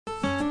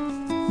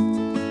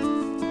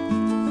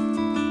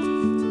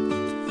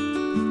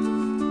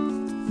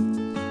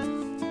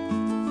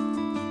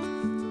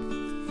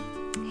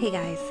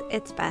Hey guys,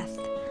 it's Beth.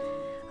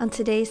 On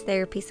today's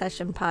therapy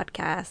session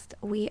podcast,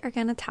 we are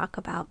going to talk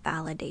about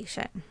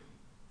validation.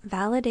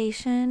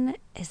 Validation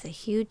is a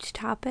huge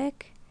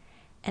topic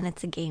and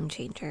it's a game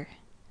changer.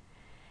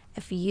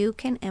 If you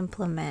can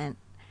implement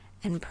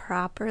and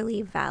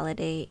properly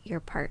validate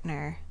your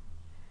partner,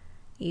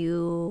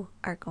 you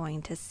are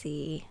going to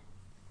see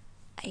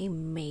a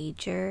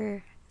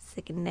major,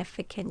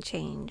 significant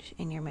change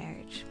in your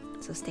marriage.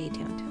 So stay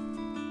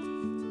tuned.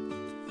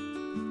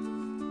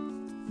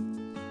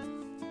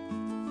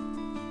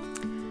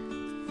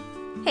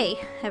 Hey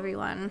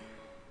everyone.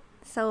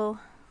 So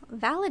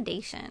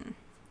validation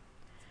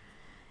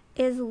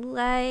is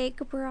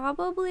like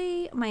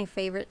probably my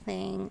favorite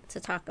thing to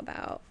talk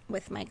about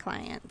with my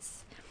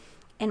clients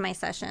in my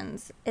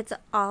sessions. It's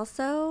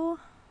also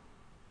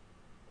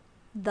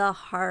the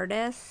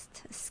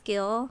hardest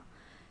skill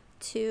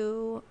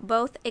to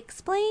both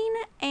explain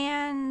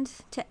and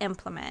to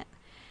implement.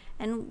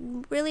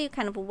 And really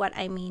kind of what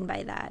I mean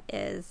by that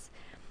is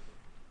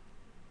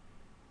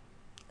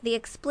the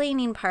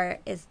explaining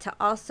part is to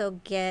also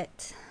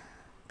get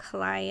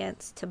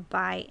clients to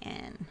buy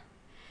in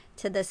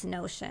to this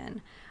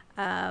notion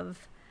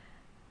of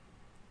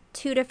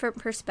two different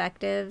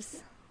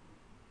perspectives,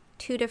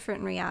 two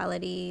different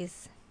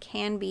realities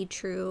can be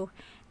true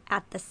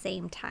at the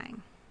same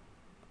time.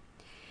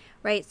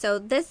 Right? So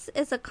this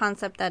is a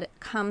concept that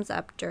comes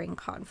up during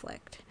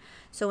conflict.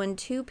 So when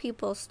two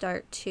people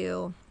start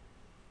to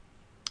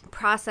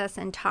process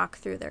and talk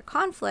through their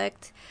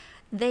conflict,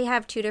 they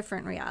have two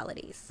different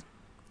realities.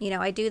 You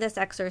know, I do this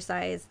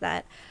exercise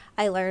that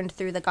I learned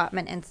through the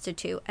Gottman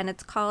Institute, and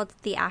it's called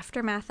the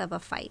aftermath of a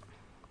fight.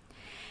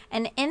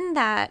 And in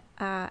that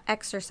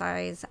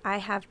exercise, I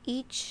have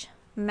each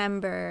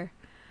member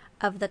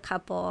of the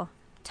couple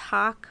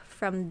talk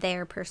from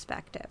their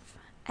perspective,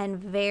 and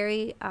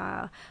very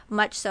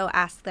much so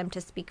ask them to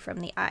speak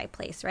from the I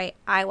place, right?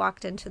 I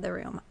walked into the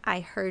room.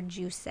 I heard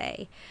you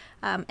say,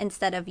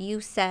 instead of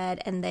you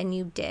said and then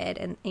you did,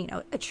 and, you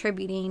know,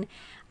 attributing,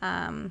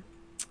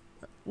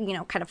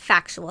 kind of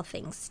factual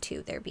things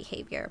to their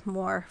behavior,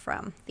 more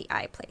from the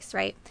I place,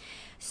 right?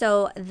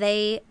 So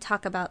they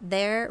talk about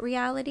their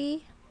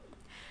reality,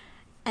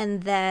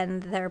 and then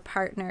their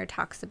partner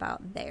talks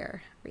about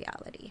their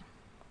reality.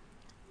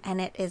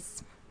 And it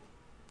is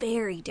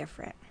very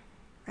different.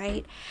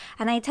 Right?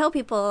 And I tell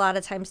people a lot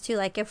of times too,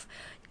 like if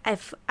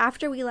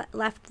after we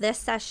left this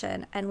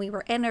session and we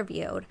were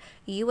interviewed,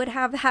 you would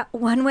have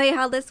one way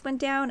how this went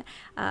down,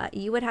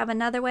 you would have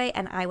another way,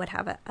 and I would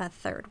have a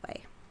third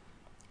way.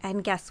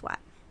 And guess what?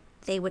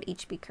 They would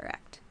each be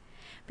correct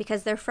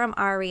because they're from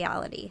our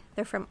reality.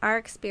 They're from our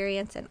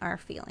experience and our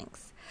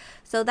feelings.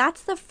 So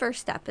that's the first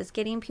step, is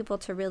getting people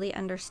to really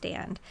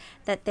understand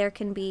that there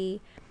can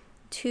be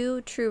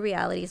two true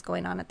realities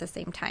going on at the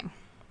same time.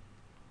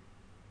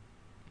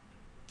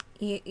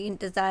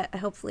 Does that,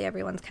 hopefully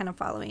everyone's kind of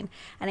following.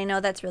 And I know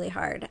that's really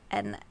hard.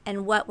 And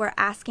what we're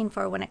asking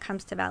for when it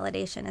comes to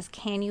validation is,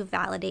 can you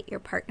validate your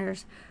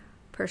partner's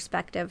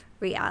perspective,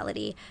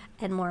 reality,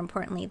 and more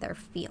importantly, their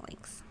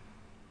feelings?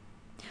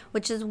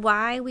 Which is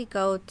why we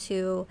go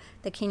to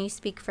the can you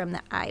speak from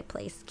the I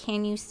place?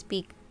 Can you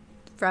speak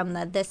from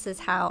the this is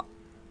how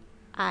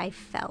I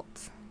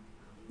felt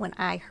when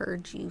I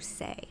heard you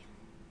say?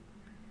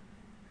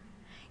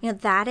 You know,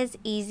 that is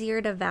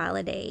easier to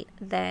validate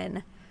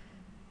than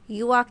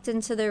you walked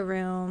into the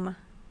room,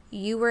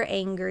 you were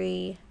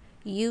angry,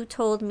 you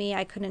told me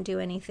I couldn't do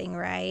anything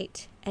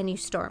right, and you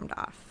stormed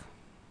off.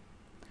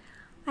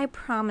 I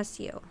promise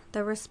you,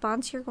 the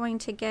response you're going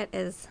to get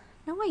is,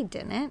 no, I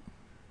didn't.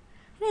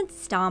 I didn't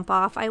stomp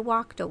off. I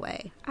walked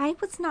away. I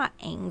was not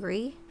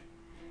angry.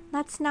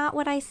 That's not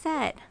what I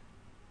said.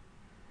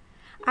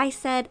 I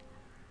said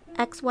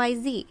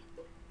XYZ.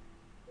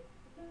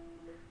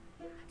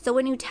 So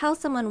when you tell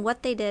someone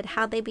what they did,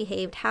 how they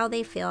behaved, how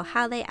they feel,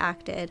 how they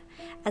acted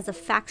as a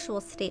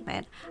factual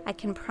statement, I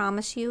can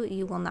promise you,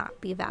 you will not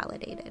be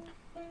validated.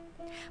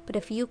 But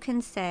if you can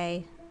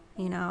say,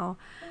 you know,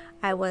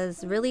 I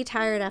was really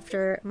tired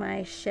after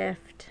my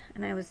shift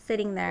and I was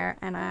sitting there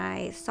and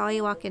I saw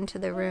you walk into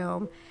the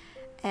room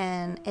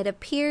and it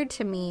appeared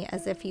to me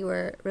as if you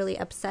were really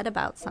upset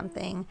about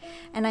something.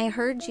 And I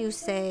heard you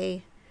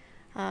say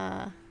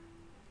that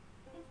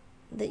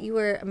you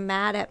were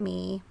mad at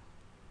me.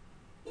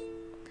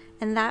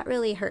 And that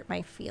really hurt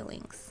my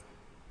feelings.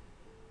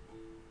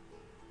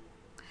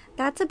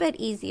 That's a bit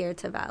easier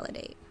to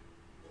validate,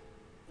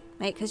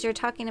 right? Because you're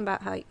talking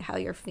about how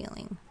you're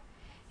feeling.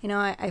 You know,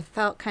 I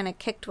felt kind of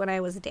kicked when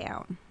I was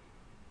down.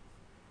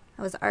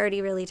 I was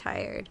already really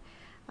tired.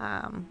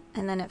 And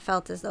then it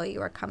felt as though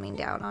you were coming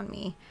down on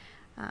me.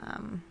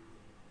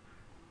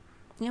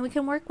 We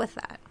can work with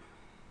that.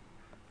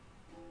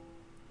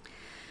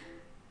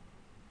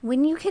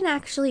 When you can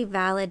actually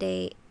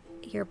validate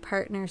your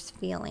partner's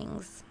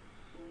feelings,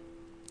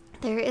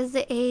 there is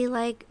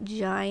a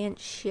giant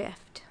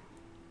shift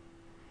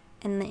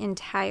in the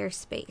entire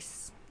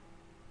space.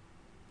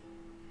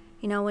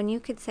 You know, when you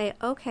could say,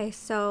 okay,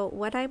 so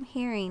what I'm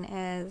hearing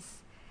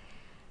is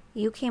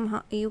You came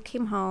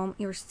home,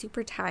 you were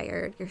super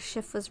tired, your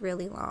shift was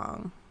really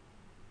long.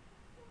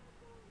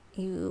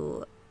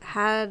 You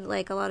had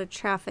like a lot of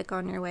traffic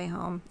on your way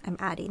home. I'm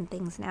adding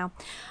things now.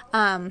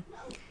 And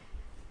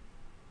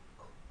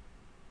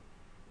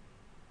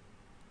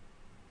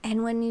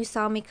when you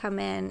saw me come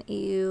in,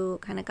 you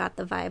kind of got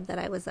the vibe that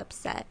I was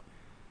upset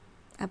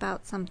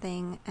about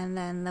something, and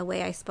then the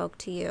way I spoke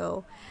to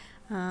you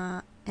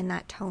and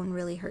that tone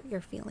really hurt your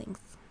feelings.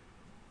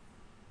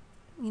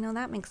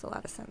 That makes a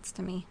lot of sense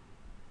to me.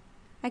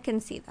 I can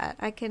see that.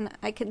 I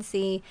can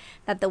see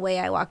that the way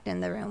I walked in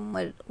the room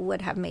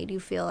would have made you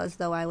feel as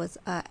though I was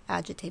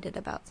agitated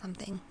about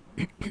something.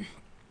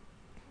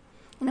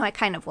 I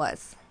kind of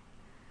was.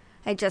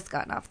 I just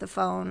gotten off the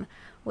phone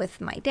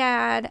with my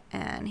dad,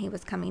 and he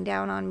was coming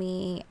down on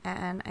me,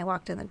 and I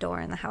walked in the door,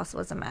 and the house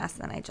was a mess,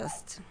 and I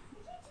just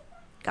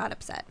got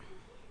upset.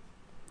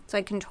 So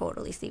I can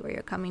totally see where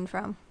you're coming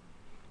from.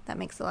 That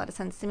makes a lot of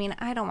sense to me, and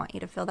I don't want you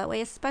to feel that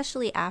way,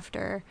 especially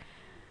after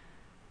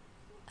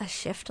a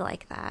shift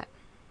like that.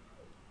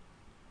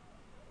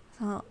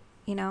 So,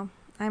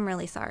 I'm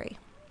really sorry.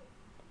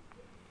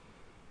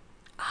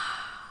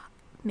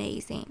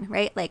 Amazing,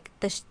 right? Like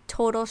the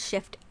total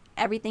shift,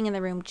 everything in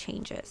the room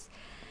changes.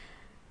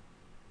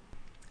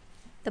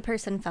 The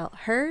person felt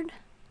heard,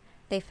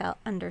 they felt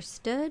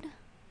understood,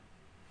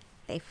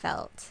 they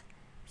felt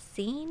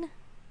seen,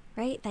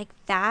 right? Like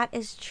that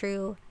is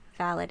true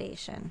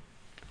validation.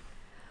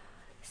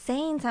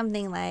 Saying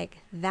something like,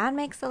 that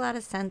makes a lot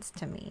of sense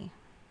to me.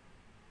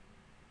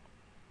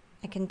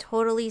 I can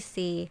totally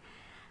see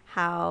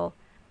how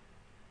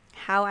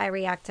I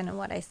reacted and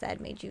what I said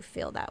made you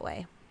feel that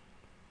way.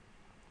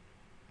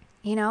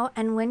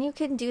 And when you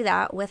can do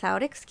that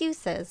without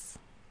excuses,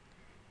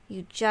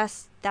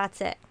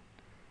 that's it.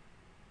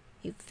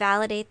 You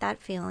validate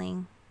that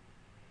feeling.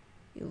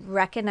 You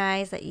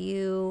recognize that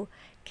you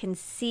can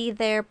see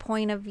their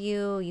point of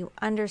view. You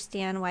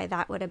understand why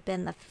that would have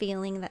been the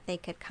feeling that they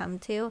could come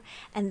to.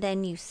 And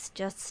then you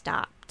just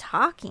stop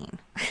talking.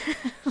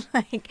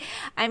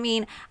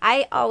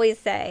 I always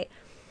say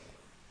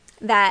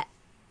that,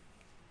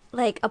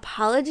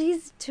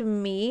 apologies to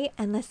me,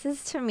 and this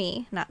is to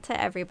me, not to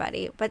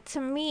everybody, but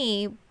to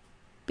me,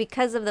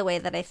 because of the way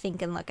that I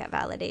think and look at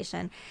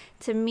validation,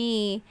 to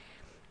me,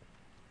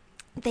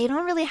 they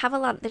don't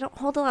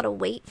hold a lot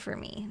of weight for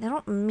me. They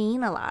don't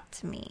mean a lot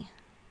to me.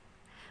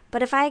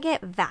 But if I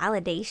get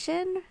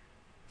validation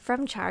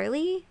from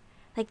Charlie,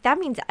 that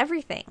means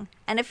everything.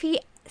 And if he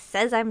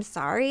says I'm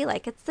sorry,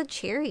 it's the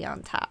cherry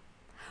on top.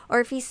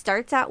 Or if he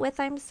starts out with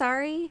I'm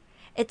sorry,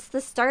 it's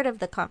the start of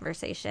the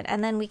conversation.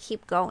 And then we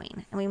keep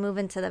going and we move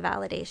into the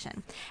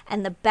validation.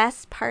 And the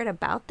best part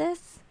about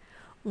this,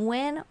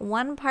 when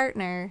one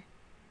partner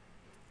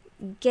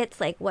gets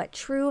what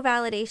true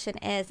validation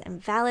is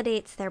and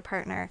validates their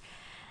partner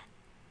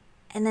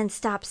and then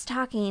stops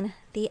talking,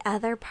 the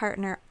other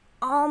partner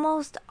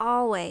almost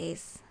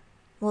always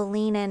will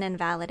lean in and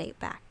validate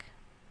back.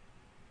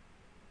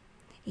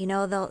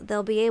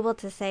 They'll be able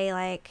to say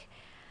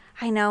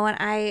I know, and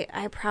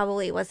I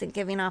probably wasn't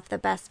giving off the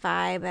best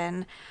vibe,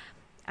 and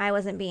I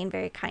wasn't being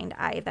very kind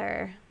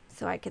either.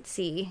 So I could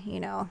see,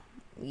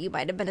 you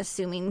might have been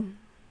assuming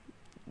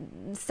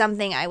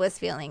something I was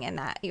feeling and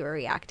that you were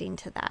reacting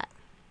to that.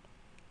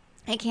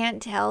 I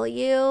can't tell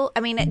you.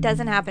 It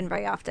doesn't happen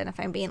very often, if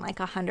I'm being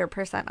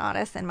 100%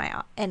 honest in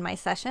my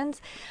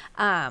sessions,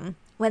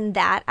 when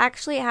that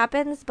actually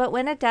happens. But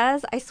when it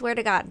does, I swear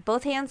to God,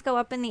 both hands go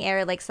up in the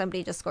air like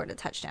somebody just scored a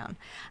touchdown.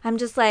 I'm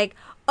just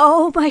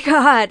oh my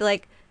God,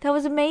 that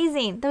was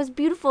amazing. That was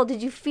beautiful.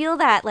 Did you feel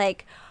that?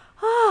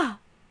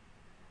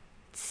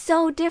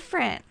 So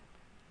different.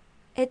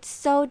 It's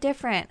so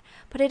different,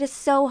 but it is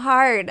so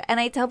hard. And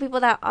I tell people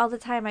that all the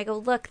time. I go,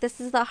 look, this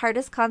is the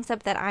hardest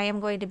concept that I am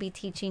going to be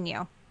teaching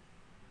you.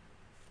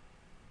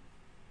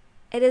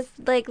 It is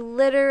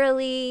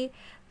literally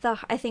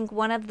I think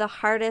one of the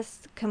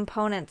hardest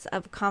components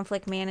of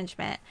conflict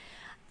management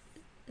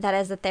that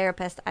as a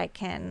therapist I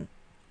can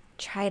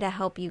try to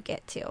help you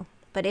get to.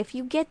 But if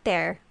you get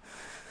there,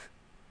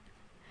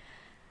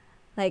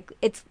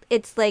 it's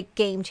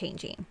game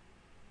changing.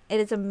 It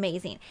is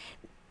amazing.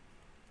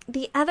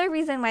 The other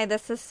reason why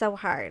this is so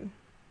hard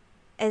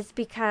is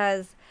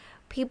because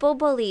people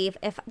believe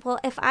if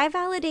I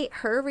validate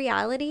her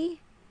reality,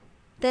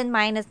 then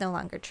mine is no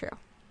longer true.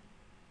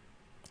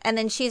 And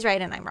then she's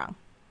right and I'm wrong.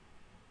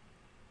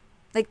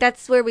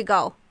 That's where we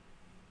go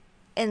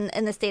in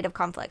the state of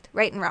conflict,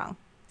 right and wrong.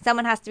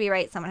 Someone has to be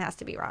right, someone has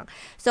to be wrong.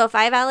 So if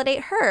I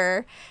validate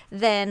her,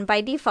 then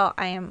by default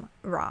I am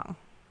wrong.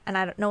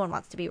 And no one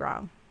wants to be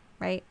wrong,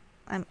 right?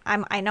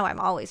 I know I'm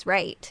always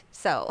right,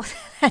 so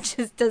that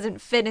just doesn't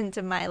fit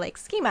into my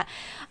schema.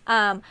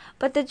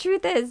 But the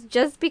truth is,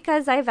 just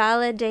because I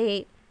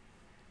validate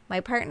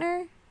my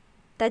partner,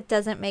 that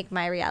doesn't make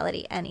my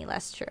reality any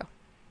less true.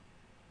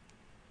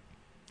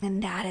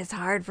 And that is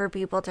hard for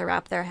people to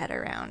wrap their head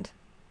around.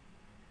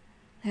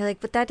 They're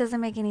but that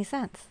doesn't make any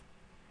sense.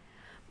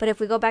 But if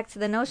we go back to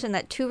the notion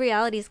that two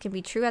realities can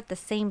be true at the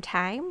same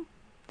time,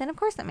 then of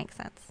course that makes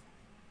sense.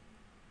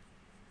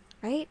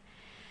 Right?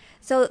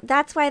 So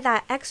that's why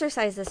that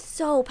exercise is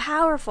so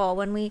powerful,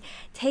 when we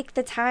take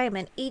the time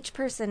and each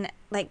person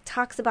like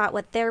talks about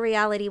what their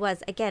reality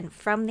was, again,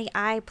 from the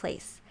I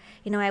place.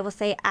 I will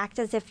say, act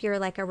as if you're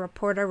like a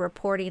reporter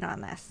reporting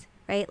on this,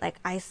 right? Like,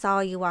 I saw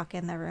you walk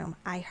in the room.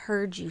 I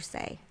heard you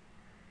say.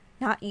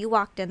 Not you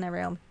walked in the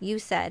room, you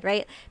said,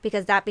 right?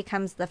 Because that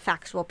becomes the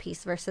factual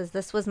piece versus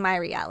this was my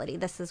reality.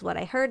 This is what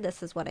I heard.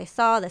 This is what I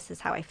saw. This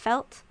is how I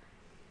felt.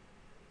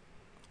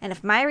 And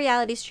if my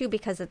reality is true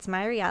because it's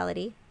my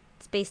reality,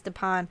 it's based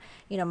upon,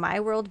 my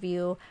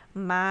worldview,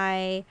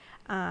 my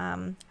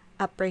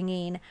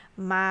upbringing,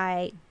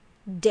 my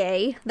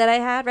day that I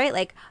had, right?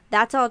 Like,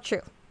 that's all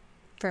true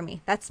for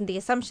me. That's the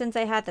assumptions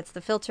I had. That's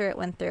the filter it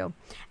went through.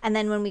 And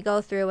then when we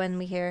go through and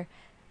we hear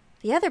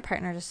the other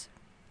partner's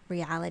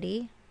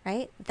reality,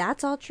 right?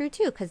 That's all true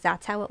too, because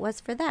that's how it was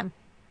for them.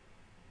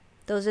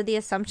 Those are the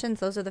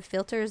assumptions. Those are the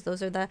filters.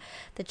 Those are the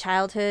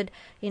childhood,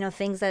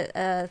 things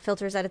that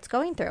filters that it's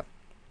going through.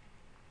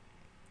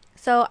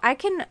 So I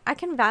can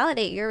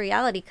validate your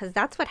reality because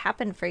that's what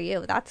happened for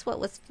you. That's what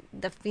was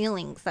the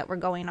feelings that were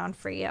going on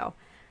for you.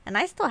 And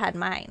I still had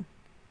mine.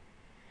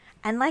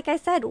 And like I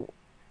said,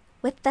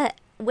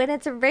 when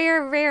it's a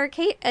rare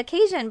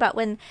occasion, but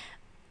when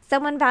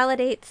someone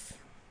validates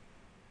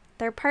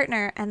their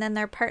partner and then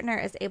their partner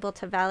is able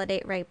to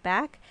validate right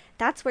back,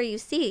 that's where you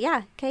see,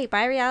 yeah, okay,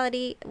 my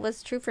reality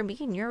was true for me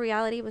and your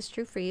reality was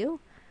true for you.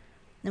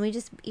 And we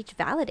just each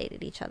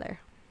validated each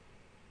other.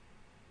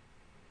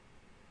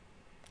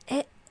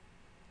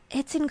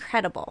 It's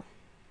incredible.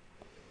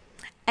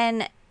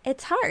 And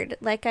it's hard,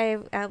 like I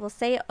will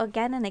say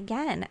again and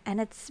again. And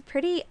it's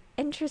pretty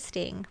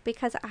interesting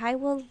because I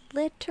will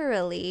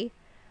literally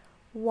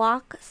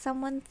walk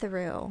someone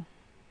through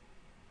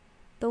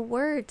the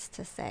words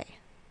to say.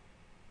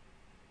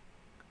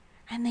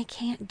 And they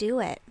can't do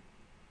it.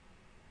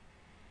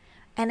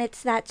 And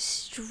it's that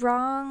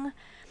strong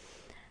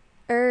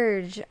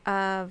urge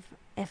of,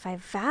 if I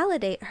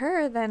validate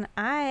her, then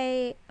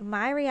my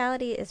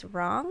reality is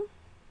wrong.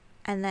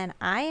 And then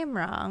I am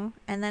wrong.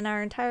 And then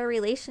our entire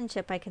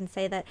relationship, we can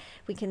say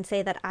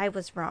that I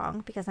was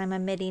wrong because I'm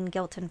admitting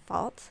guilt and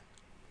fault.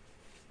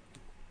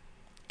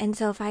 And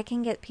so if I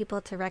can get people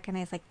to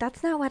recognize, like,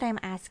 that's not what I'm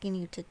asking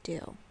you to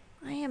do.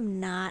 I am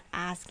not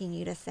asking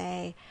you to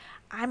say,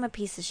 I'm a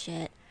piece of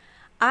shit.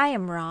 I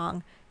am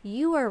wrong.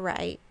 You are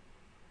right.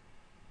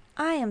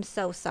 I am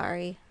so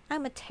sorry.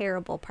 I'm a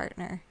terrible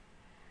partner.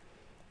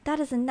 That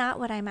is not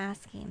what I'm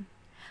asking.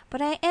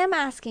 But I am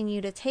asking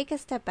you to take a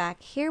step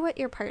back, hear what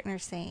your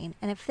partner's saying,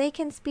 and if they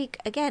can speak,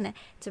 again,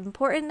 it's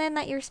important then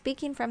that you're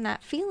speaking from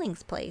that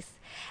feelings place.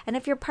 And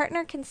if your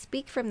partner can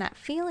speak from that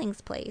feelings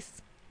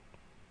place,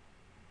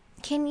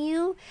 can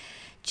you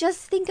just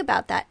think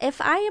about that?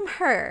 If I am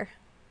her,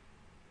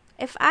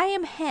 if I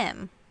am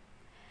him,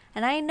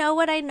 and I know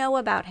what I know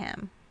about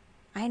him,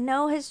 I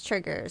know his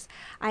triggers,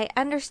 I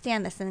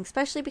understand this, and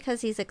especially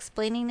because he's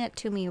explaining it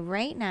to me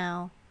right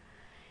now,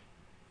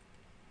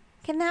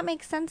 can that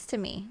make sense to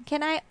me?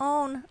 Can I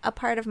own a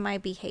part of my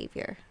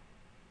behavior?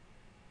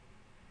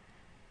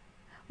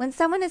 When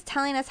someone is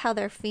telling us how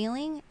they're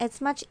feeling, it's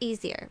much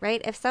easier,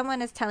 right? If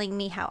someone is telling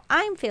me how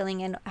I'm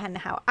feeling and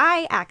how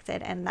I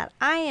acted and that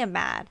I am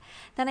mad,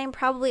 then I'm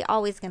probably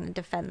always going to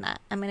defend that.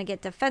 I'm going to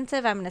get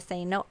defensive. I'm going to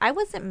say, no, I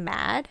wasn't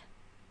mad.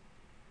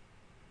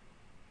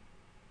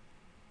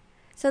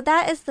 So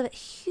that is the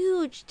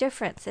huge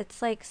difference. It's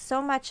like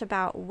so much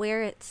about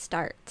where it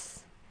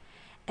starts.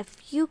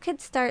 If you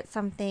could start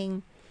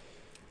something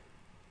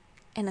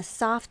in a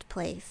soft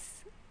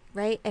place,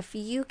 right? If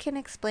you can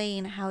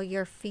explain how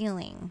you're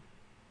feeling,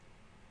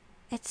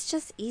 it's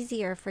just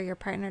easier for your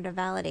partner to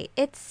validate.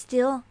 It's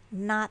still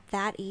not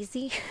that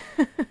easy.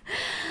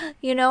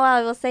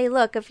 I will say,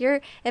 look,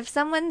 if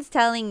someone's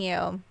telling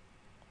you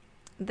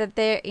that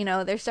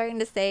they're starting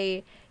to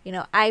say,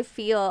 I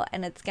feel,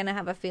 and it's going to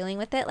have a feeling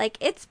with it, like,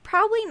 it's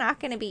probably not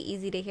going to be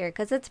easy to hear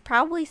because it's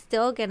probably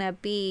still going to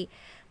be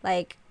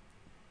like,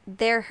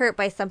 they're hurt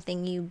by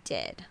something you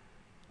did,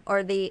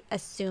 or they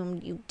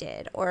assumed you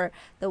did, or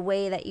the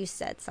way that you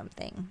said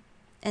something.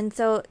 And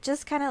so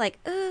just kind of like,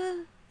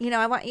 I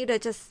want you to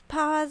just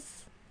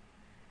pause,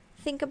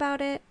 think about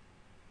it,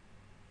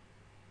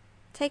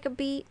 take a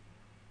beat,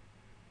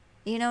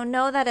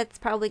 know that it's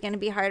probably going to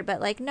be hard, but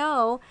like,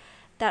 know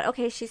that,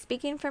 okay, she's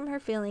speaking from her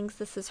feelings.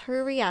 This is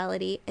her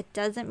reality. It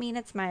doesn't mean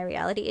it's my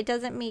reality. It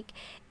doesn't make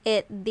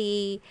it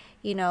the,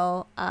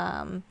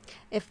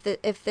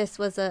 if this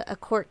was a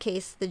court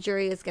case, the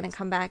jury is going to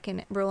come back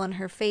and rule in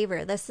her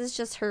favor. This is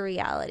just her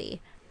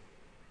reality.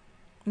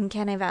 And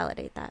can I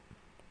validate that?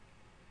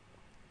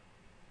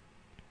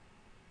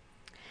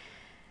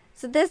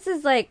 So this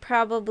is like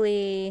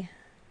probably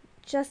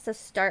just the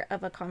start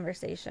of a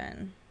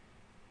conversation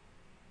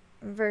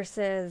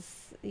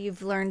versus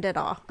you've learned it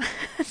all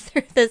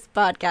through this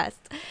podcast.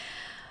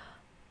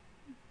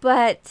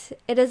 But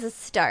it is a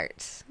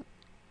start.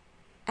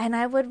 And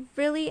I would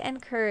really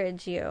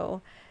encourage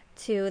you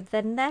to,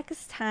 the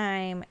next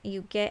time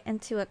you get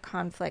into a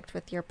conflict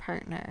with your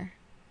partner,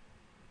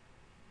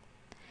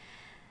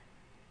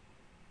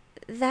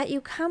 that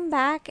you come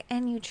back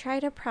and you try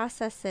to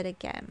process it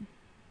again.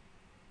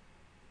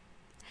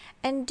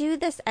 And do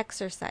this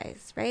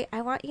exercise, right?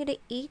 I want you to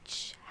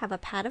each have a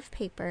pad of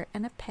paper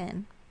and a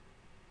pen.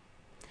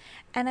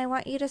 And I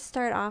want you to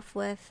start off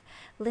with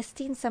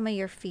listing some of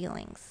your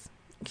feelings.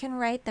 You can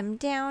write them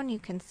down. You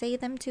can say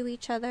them to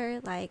each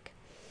other, like,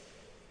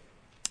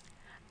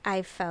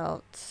 I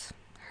felt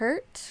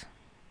hurt.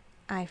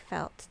 I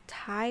felt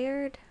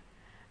tired.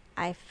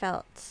 I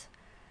felt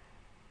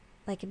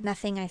like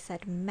nothing I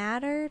said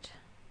mattered.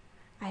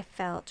 I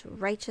felt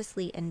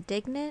righteously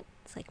indignant.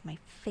 It's like my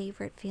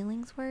favorite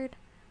feelings word.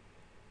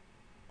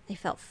 I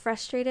felt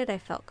frustrated. I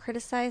felt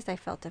criticized. I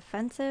felt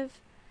offensive.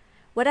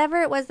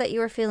 Whatever it was that you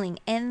were feeling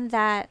in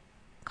that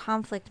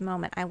conflict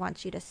moment, I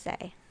want you to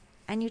say.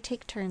 And you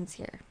take turns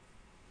here.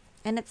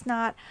 And it's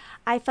not,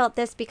 I felt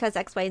this because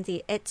X, Y, and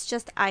Z. It's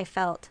just, I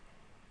felt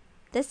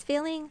this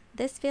feeling,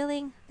 this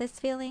feeling, this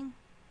feeling.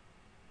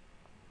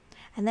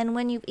 And then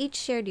when you've each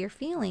shared your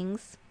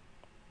feelings,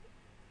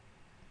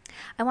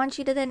 I want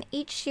you to then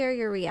each share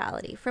your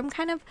reality from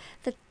kind of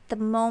the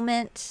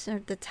moment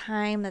or the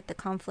time that the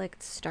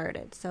conflict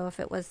started. So if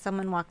it was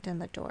someone walked in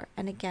the door,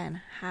 and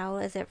again, how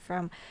is it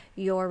from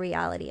your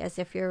reality, as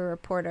if you're a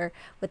reporter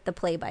with the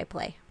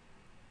play-by-play?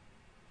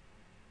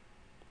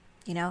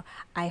 You know,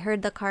 I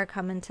heard the car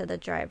come into the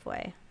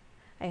driveway.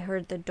 I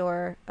heard the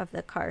door of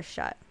the car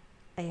shut.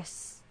 I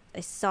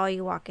saw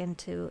you walk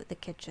into the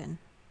kitchen.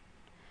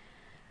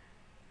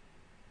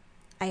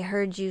 I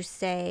heard you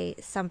say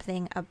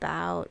something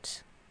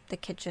about the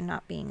kitchen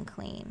not being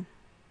clean.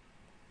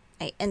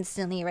 I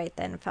instantly right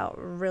then felt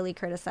really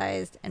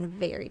criticized and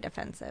very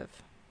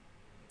defensive.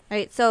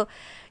 Right? So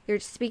you're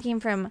speaking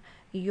from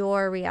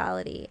your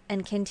reality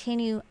and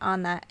continue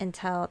on that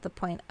until the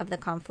point of the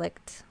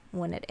conflict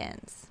when it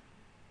ends.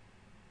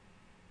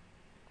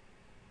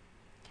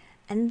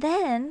 And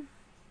then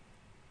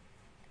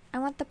I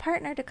want the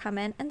partner to come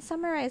in and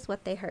summarize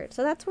what they heard.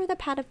 So that's where the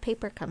pad of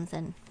paper comes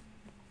in.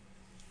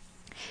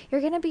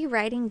 You're going to be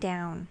writing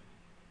down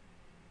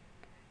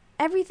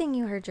everything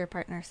you heard your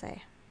partner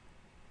say.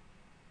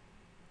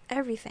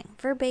 Everything,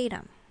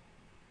 verbatim.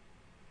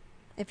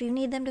 If you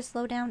need them to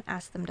slow down,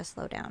 ask them to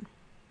slow down.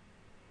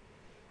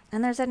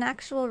 And there's an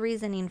actual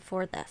reasoning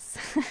for this.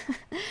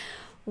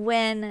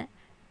 When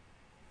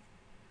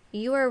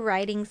you are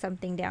writing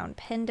something down,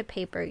 pen to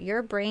paper,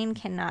 your brain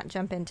cannot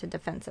jump into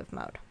defensive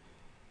mode.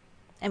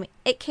 I mean,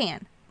 it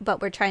can,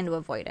 but we're trying to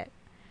avoid it.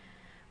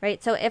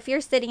 Right? So if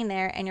you're sitting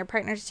there and your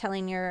partner's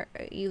telling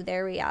you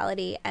their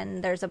reality,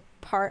 and there's a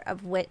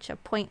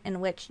point in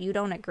which you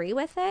don't agree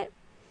with it,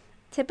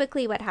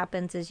 typically what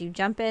happens is you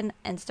jump in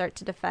and start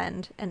to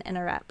defend and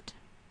interrupt.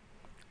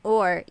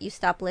 Or you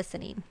stop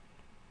listening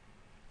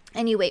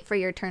and you wait for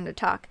your turn to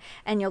talk,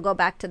 and you'll go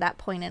back to that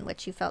point in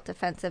which you felt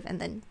defensive and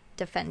then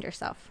defend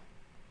yourself.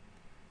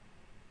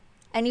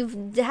 And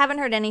you haven't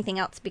heard anything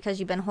else because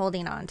you've been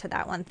holding on to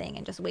that one thing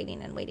and just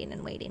waiting and waiting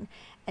and waiting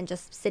and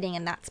just sitting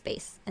in that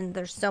space. And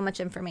there's so much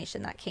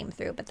information that came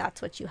through, but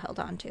that's what you held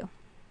on to.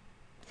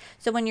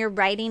 So when you're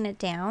writing it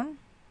down,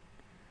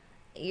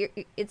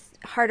 it's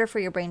harder for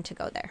your brain to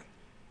go there.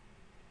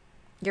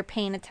 You're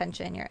paying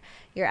attention.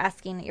 You're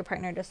asking your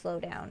partner to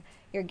slow down.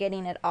 You're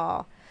getting it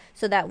all,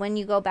 so that when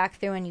you go back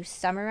through and you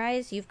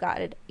summarize, you've got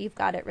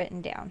it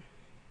written down,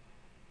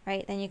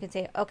 right? Then you can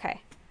say,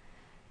 okay,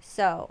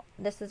 so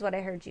this is what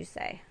I heard you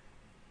say,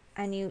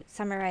 and you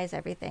summarize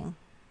everything.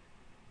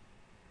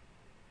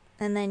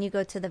 And then you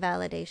go to the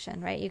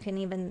validation, right? You can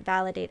even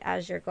validate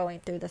as you're going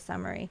through the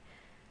summary,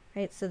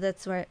 right? So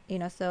that's where,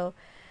 so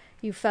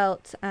you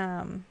felt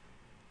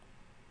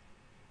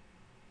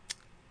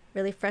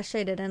really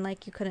frustrated and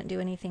like you couldn't do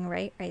anything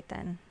right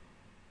then.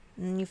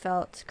 And you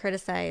felt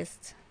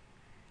criticized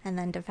and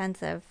then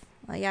defensive.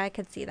 Well, yeah, I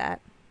could see that.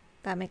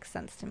 That makes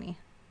sense to me.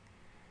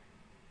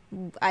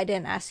 I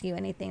didn't ask you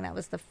anything. That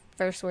was the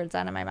first words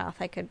out of my mouth.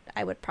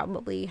 I would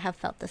probably have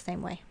felt the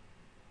same way.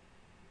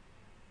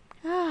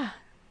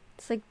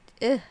 It's like,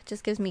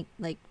 just gives me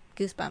like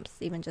goosebumps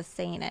even just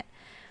saying it.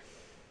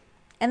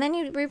 And then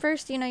you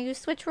reverse, you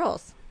switch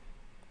roles.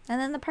 And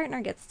then the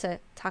partner gets to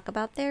talk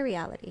about their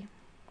reality.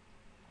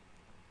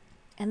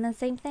 And the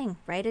same thing,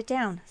 write it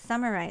down,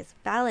 summarize,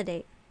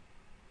 validate.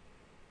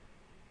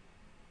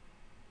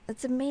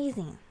 It's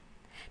amazing.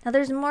 Now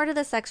there's more to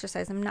this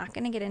exercise. I'm not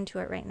going to get into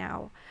it right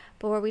now,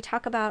 but where we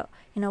talk about,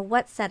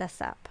 what set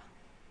us up,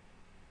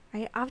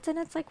 right? Often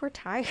it's like we're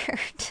tired.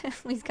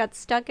 We got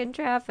stuck in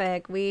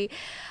traffic. We,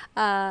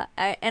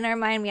 in our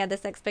mind, we had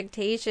this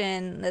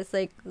expectation, this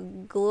like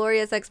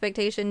glorious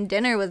expectation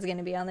dinner was going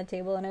to be on the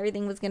table and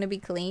everything was going to be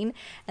clean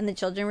and the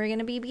children were going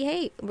to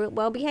be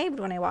well behaved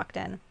when I walked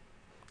in.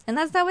 And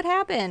that's not what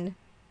happened.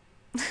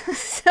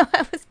 So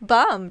I was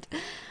bummed.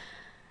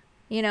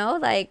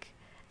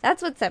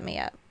 That's what set me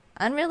up.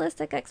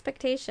 Unrealistic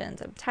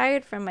expectations. I'm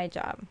tired from my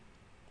job.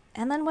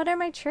 And then what are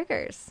my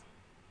triggers?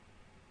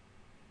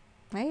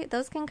 Right?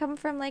 Those can come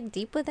from like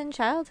deep within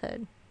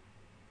childhood.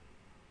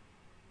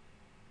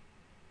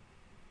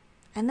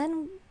 And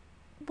then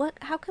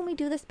how can we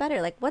do this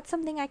better? Like, what's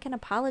something I can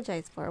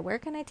apologize for? Where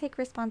can I take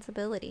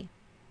responsibility?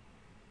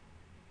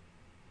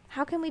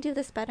 How can we do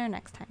this better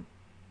next time?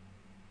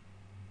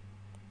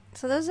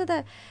 So those are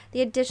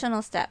the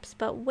additional steps.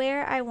 But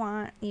where I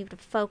want you to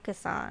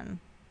focus on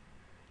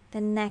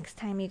the next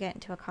time you get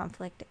into a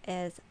conflict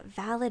is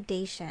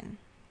validation.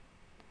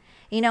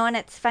 And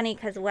it's funny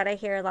because what I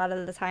hear a lot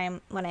of the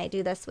time when I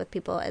do this with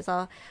people is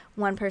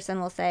one person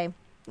will say,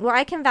 well,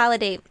 I can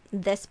validate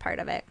this part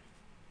of it.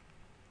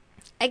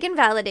 I can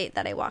validate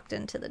that I walked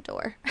into the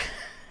door.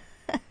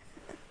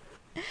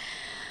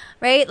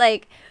 Right?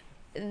 Like,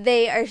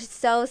 they are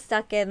so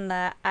stuck in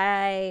that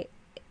I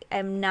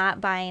am not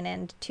buying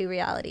into two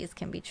realities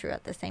can be true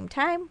at the same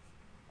time.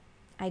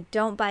 I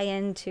don't buy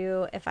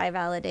into if I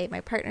validate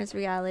my partner's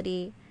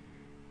reality,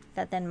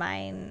 that then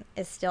mine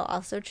is still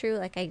also true.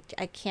 Like,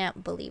 I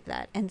can't believe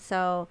that. And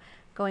so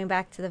going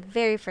back to the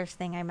very first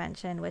thing I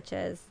mentioned, which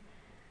is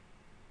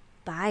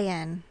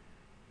buy-in.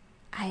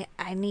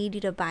 I need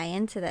you to buy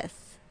into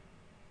this.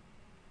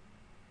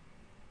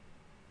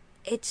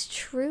 It's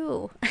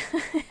true.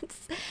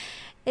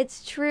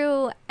 It's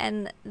true,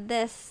 and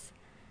this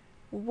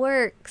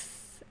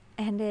works,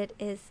 and it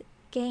is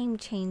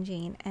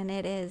game-changing, and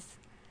it is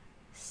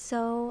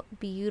so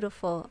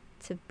beautiful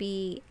to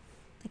be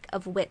like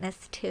of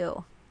witness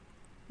to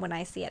when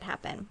I see it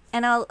happen.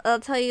 And I'll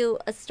tell you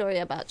a story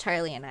about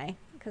Charlie and I,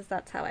 because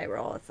that's how I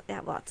roll. I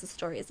have lots of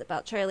stories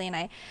about Charlie and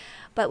I.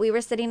 But we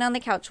were sitting on the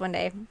couch one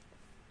day,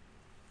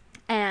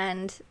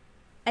 and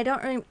I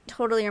don't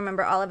totally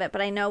remember all of it,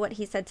 but I know what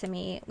he said to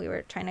me. We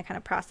were trying to kind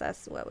of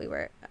process what we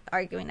were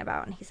arguing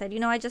about, and he said,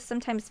 I just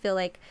sometimes feel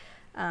like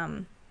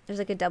there's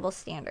like a double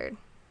standard.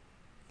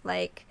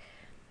 Like,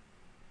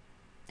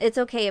 it's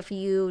okay if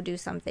you do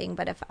something,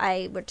 but if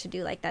I were to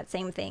do like that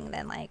same thing,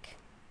 then like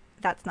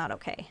that's not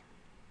okay.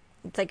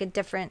 It's like a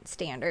different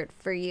standard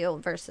for you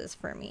versus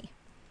for me.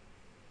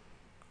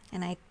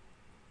 And I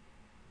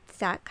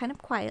sat kind of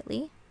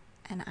quietly,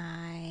 and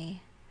I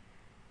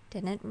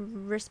didn't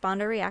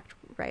respond or react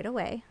right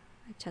away.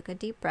 I took a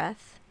deep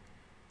breath.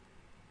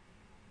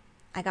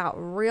 I got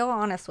real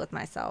honest with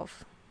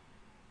myself.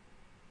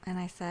 And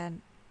I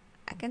said,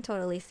 I can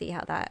totally see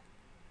how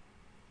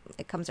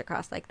it comes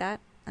across like that.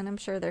 And I'm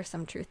sure there's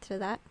some truth to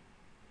that.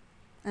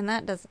 And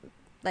that doesn't,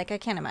 I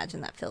can't imagine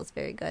that feels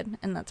very good.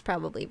 And that's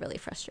probably really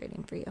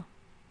frustrating for you.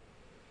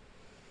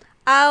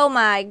 Oh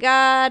my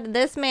God,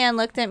 this man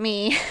looked at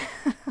me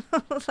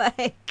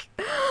like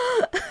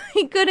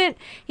he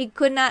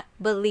could not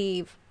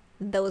believe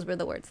those were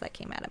the words that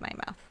came out of my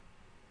mouth.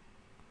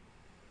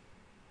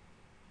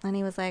 And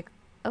he was like,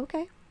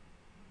 okay.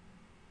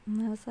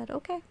 And I said,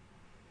 okay.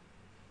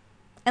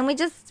 And we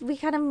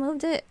kind of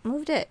moved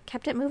it,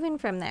 kept it moving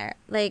from there.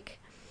 And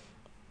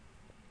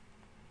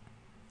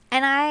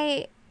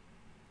I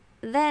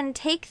then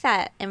take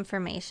that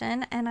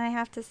information and I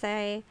have to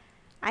say,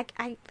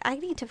 I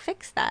need to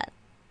fix that.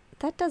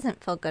 That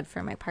doesn't feel good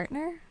for my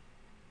partner.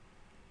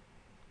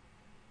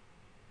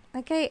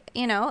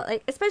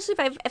 Especially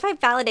if I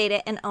validate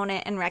it and own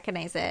it and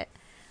recognize it,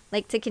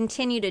 to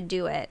continue to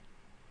do it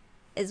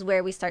is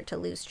where we start to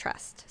lose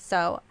trust.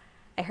 So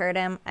I heard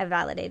him, I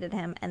validated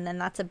him, and then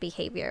that's a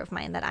behavior of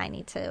mine that I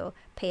need to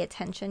pay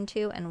attention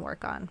to and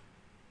work on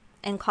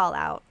and call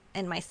out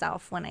in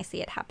myself when I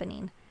see it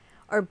happening,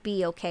 or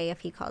be okay if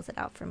he calls it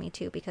out for me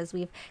too, because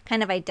we've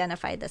kind of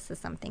identified this as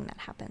something that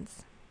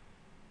happens.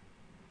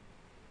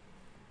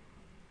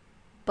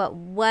 But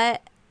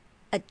what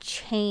a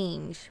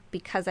change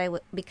because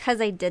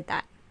I did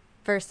that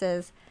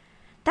versus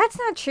that's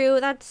not true.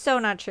 That's so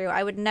not true.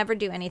 I would never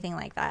do anything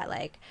like that.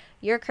 Like,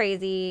 you're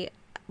crazy,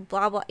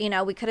 blah, blah.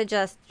 We could have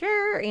just,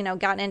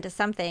 gotten into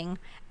something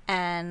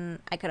and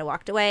I could have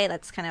walked away.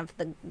 That's kind of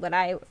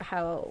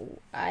how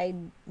I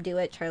do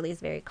it. Charlie's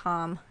very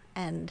calm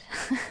and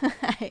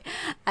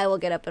I will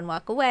get up and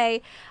walk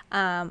away.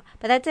 But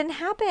that didn't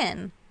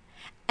happen.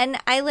 And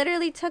I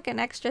literally took an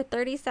extra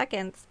 30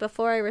 seconds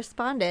before I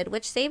responded,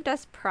 which saved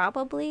us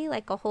probably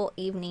a whole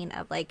evening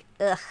of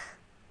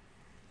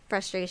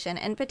frustration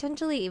and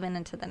potentially even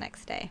into the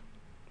next day.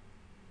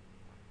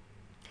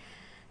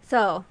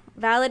 So,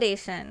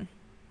 validation.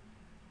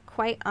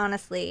 Quite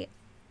honestly,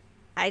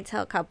 I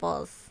tell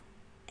couples,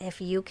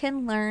 if you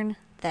can learn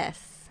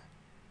this,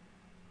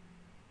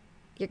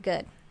 you're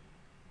good.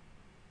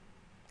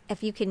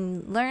 If you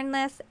can learn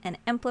this and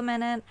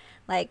implement it,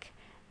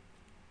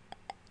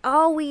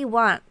 all we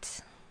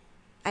want,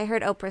 I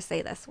heard Oprah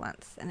say this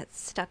once, and it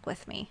stuck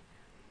with me.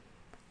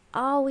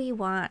 All we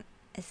want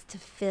is to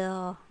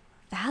feel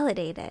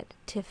validated,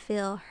 to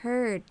feel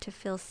heard, to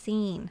feel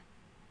seen.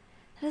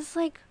 That is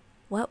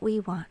what we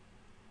want.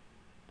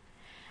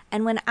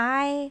 And when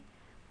I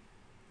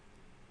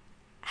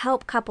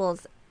help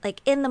couples,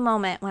 in the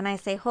moment when I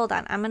say, hold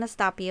on, I'm going to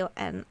stop you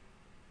and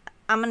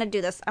I'm going to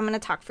do this. I'm going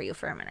to talk for you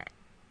for a minute.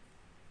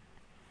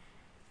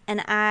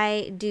 And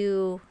I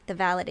do the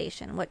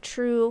validation, what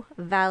true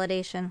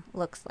validation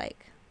looks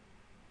like.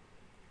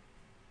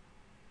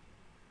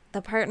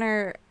 The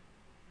partner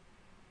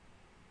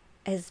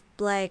is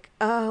like,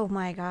 oh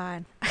my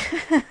God.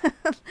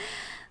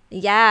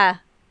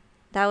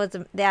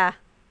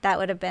 that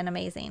would have been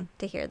amazing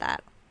to hear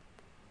that.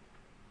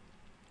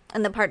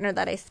 And the partner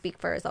that I speak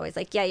for is always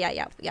like,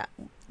 yeah,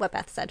 what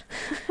Beth said.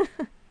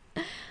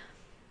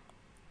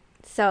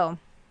 So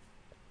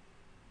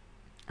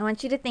I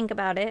want you to think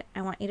about it.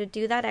 I want you to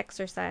do that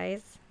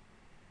exercise.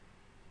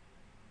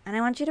 And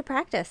I want you to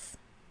practice.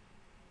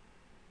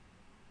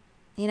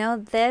 You know,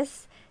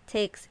 this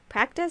takes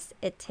practice.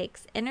 It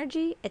takes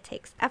energy. It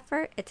takes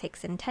effort. It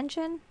takes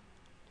intention.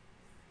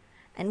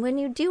 And when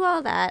you do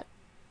all that,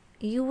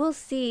 you will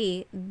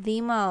see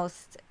the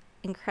most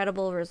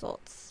incredible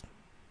results.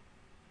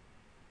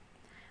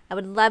 I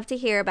would love to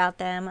hear about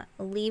them.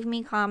 Leave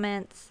me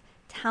comments.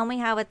 Tell me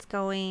how it's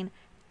going.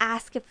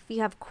 Ask if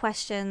you have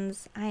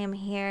questions. I am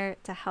here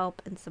to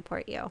help and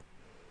support you.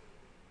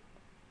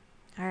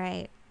 All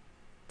right.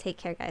 Take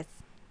care, guys.